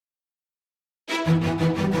Welcome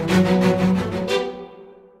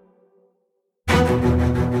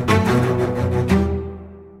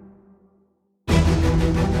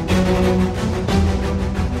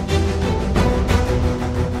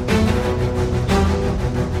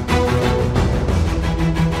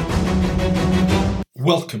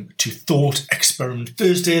to Thought Experiment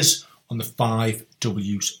Thursdays on the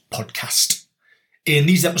 5Ws podcast. In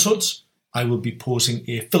these episodes, I will be posing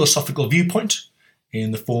a philosophical viewpoint in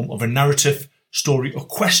the form of a narrative, story or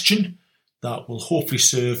question that will hopefully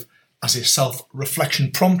serve as a self-reflection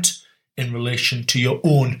prompt in relation to your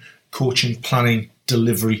own coaching, planning,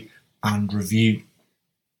 delivery and review.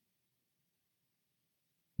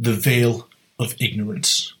 The Veil of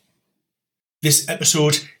Ignorance. This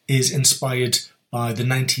episode is inspired by the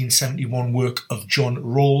 1971 work of John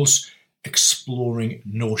Rawls, Exploring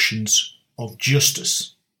Notions of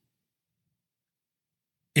Justice.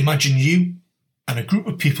 Imagine you and a group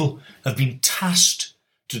of people have been tasked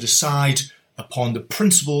to decide upon the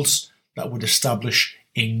principles that would establish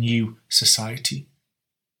a new society.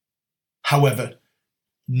 However,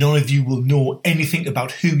 none of you will know anything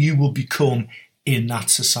about who you will become in that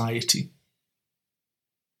society.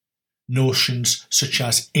 Notions such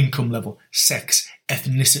as income level, sex,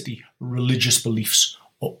 ethnicity, religious beliefs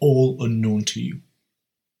are all unknown to you.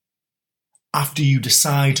 After you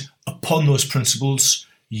decide upon those principles,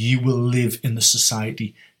 you will live in the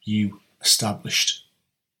society you established.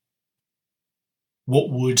 What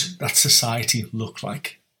would that society look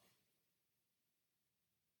like?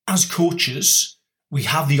 As coaches, we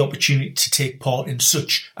have the opportunity to take part in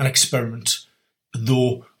such an experiment,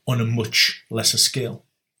 though on a much lesser scale.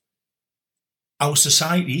 Our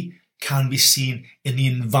society can be seen in the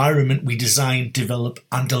environment we design, develop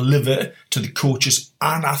and deliver to the coaches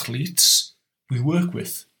and athletes we work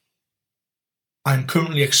with. I'm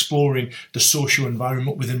currently exploring the social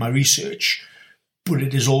environment within my research, but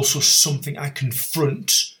it is also something I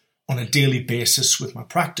confront on a daily basis with my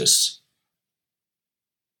practice.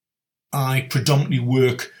 I predominantly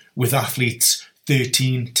work with athletes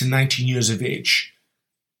 13 to 19 years of age,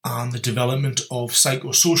 and the development of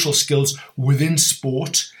psychosocial skills within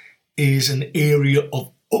sport is an area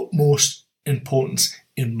of utmost importance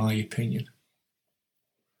in my opinion.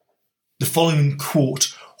 The following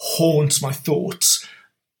quote haunts my thoughts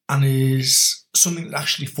and is something that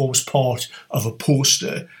actually forms part of a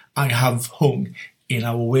poster I have hung in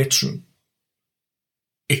our weight room.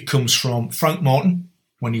 It comes from Frank Martin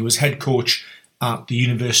when he was head coach at the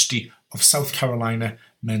University of South Carolina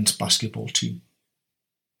men's basketball team.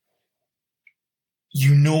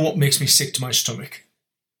 You know what makes me sick to my stomach?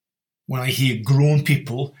 When I hear grown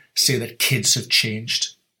people say that kids have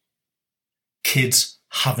changed. Kids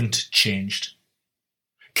haven't changed.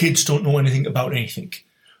 Kids don't know anything about anything.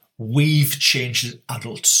 We've changed as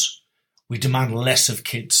adults. We demand less of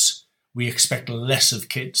kids. We expect less of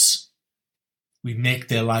kids. We make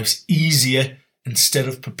their lives easier instead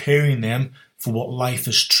of preparing them for what life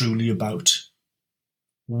is truly about.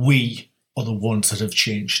 We are the ones that have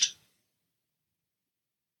changed.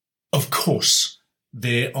 Of course,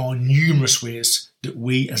 there are numerous ways that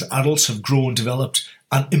we as adults have grown, developed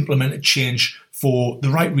and implemented change for the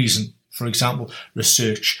right reason. For example,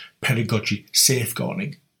 research, pedagogy,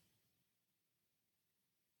 safeguarding.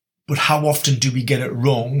 But how often do we get it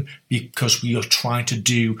wrong because we are trying to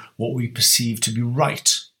do what we perceive to be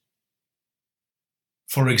right?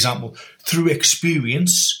 For example, through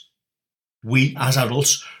experience, we as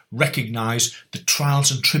adults recognise the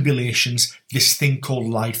trials and tribulations this thing called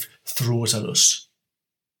life throws at us.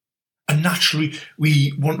 And naturally,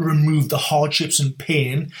 we want to remove the hardships and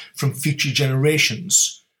pain from future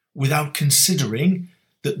generations without considering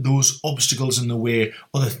that those obstacles in the way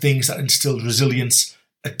are the things that instilled resilience,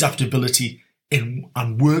 adaptability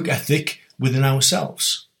and work ethic within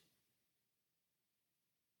ourselves.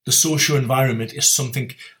 The social environment is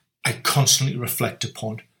something I constantly reflect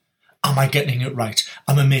upon. Am I getting it right?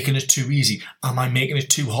 Am I making it too easy? Am I making it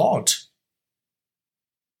too hard?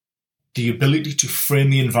 The ability to frame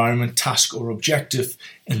the environment, task or objective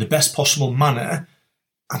in the best possible manner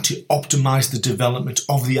and to optimise the development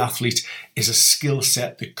of the athlete is a skill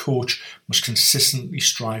set the coach must consistently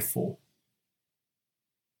strive for.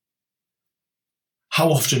 How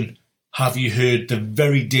often have you heard the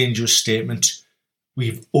very dangerous statement,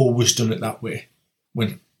 "We've always done it that way,"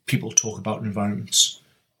 when people talk about environments?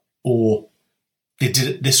 Or, "They did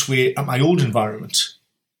it this way at my old environment,"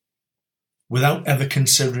 without ever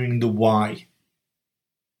considering the why.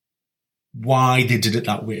 Why they did it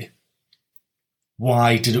that way.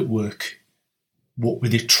 Why did it work? What were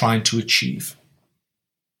they trying to achieve?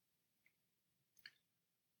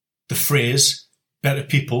 The phrase, better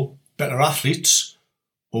people, better athletes,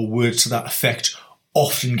 or words to that effect,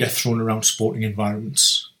 often get thrown around sporting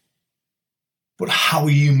environments. But how are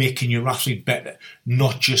you making your athlete better,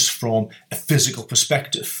 not just from a physical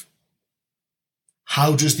perspective?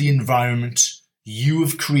 How does the environment you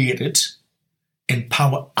have created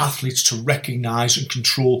empower athletes to recognise and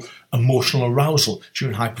control emotional arousal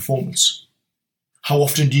during high performance? How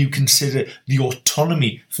often do you consider the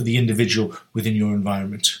autonomy for the individual within your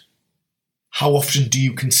environment? How often do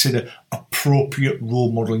you consider appropriate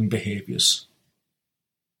role modelling behaviours?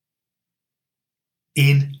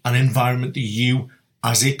 In an environment that you,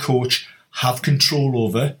 as a coach, have control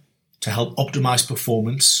over to help optimise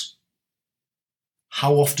performance,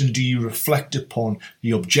 how often do you reflect upon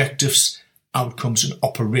the objectives, outcomes and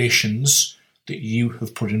operations that you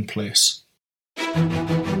have put in place?